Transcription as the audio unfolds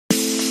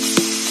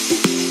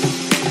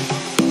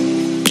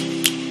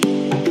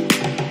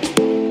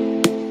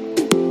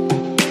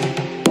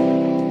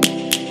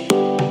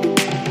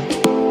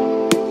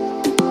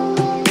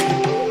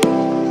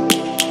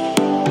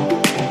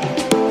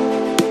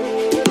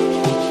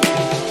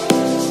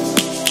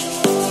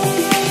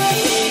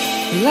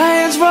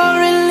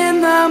roaring in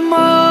the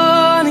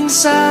morning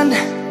sun,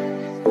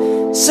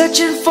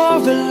 searching for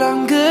a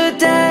longer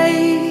day.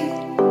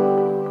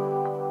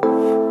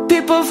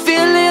 People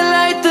feeling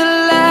like the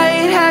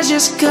light has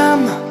just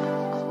come.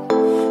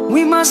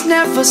 We must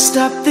never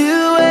stop the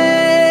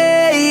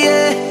way,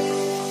 yeah.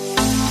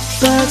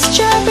 Birds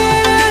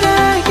chirping and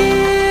I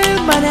hear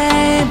my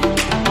name,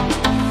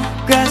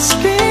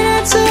 grasping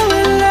into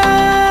a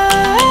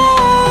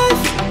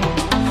life.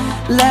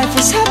 Life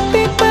is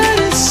happy but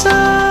it's so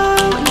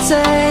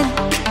insane.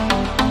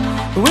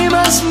 We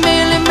must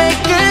merely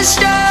make a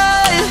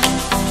start.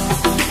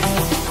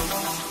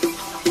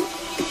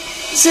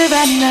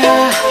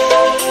 Savannah,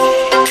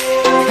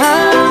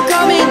 I'm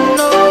coming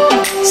home.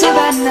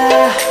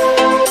 Savannah,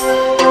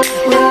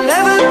 we'll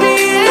never be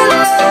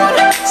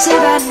alone.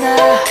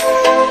 Savannah,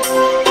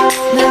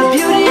 the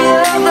beauty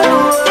of the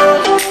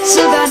world.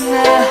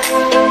 Savannah,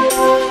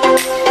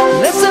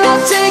 let's all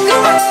take a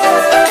walk.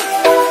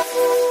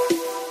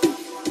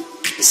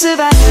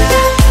 Savannah,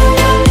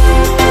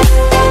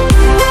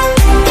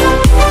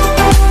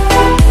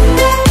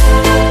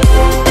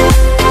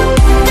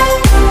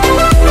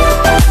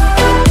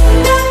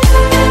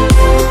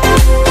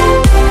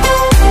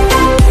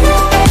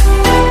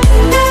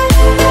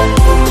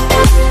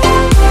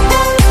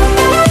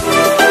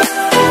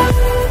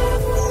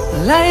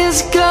 light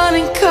is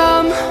gonna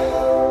come.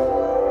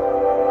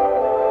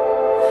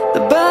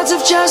 The birds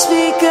have just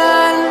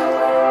begun.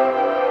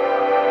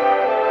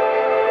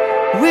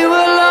 We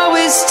will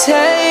always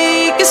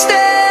take a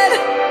stand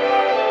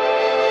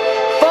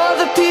for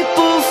the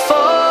people,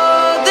 for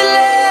the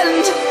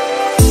land.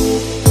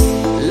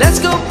 Let's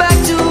go back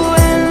to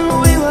when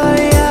we were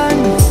young.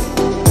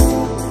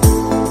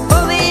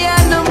 For the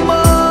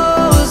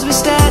animals we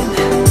stand.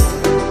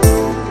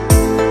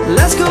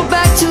 Let's go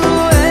back to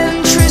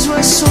when trees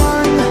were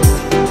swung,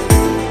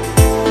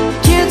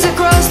 kids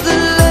across the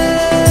land.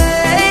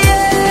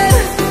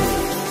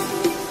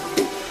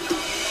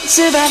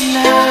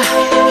 Savannah,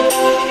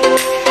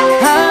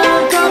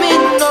 I'm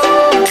coming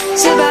home.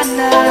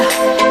 Savannah,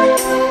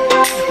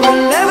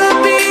 we'll never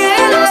be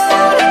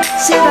alone.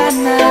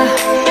 Savannah,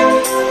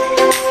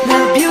 the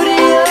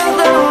beauty of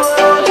the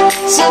world.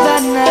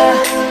 Savannah,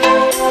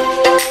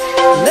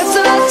 let's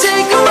all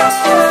take a walk.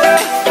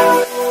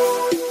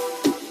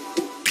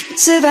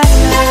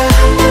 Savannah.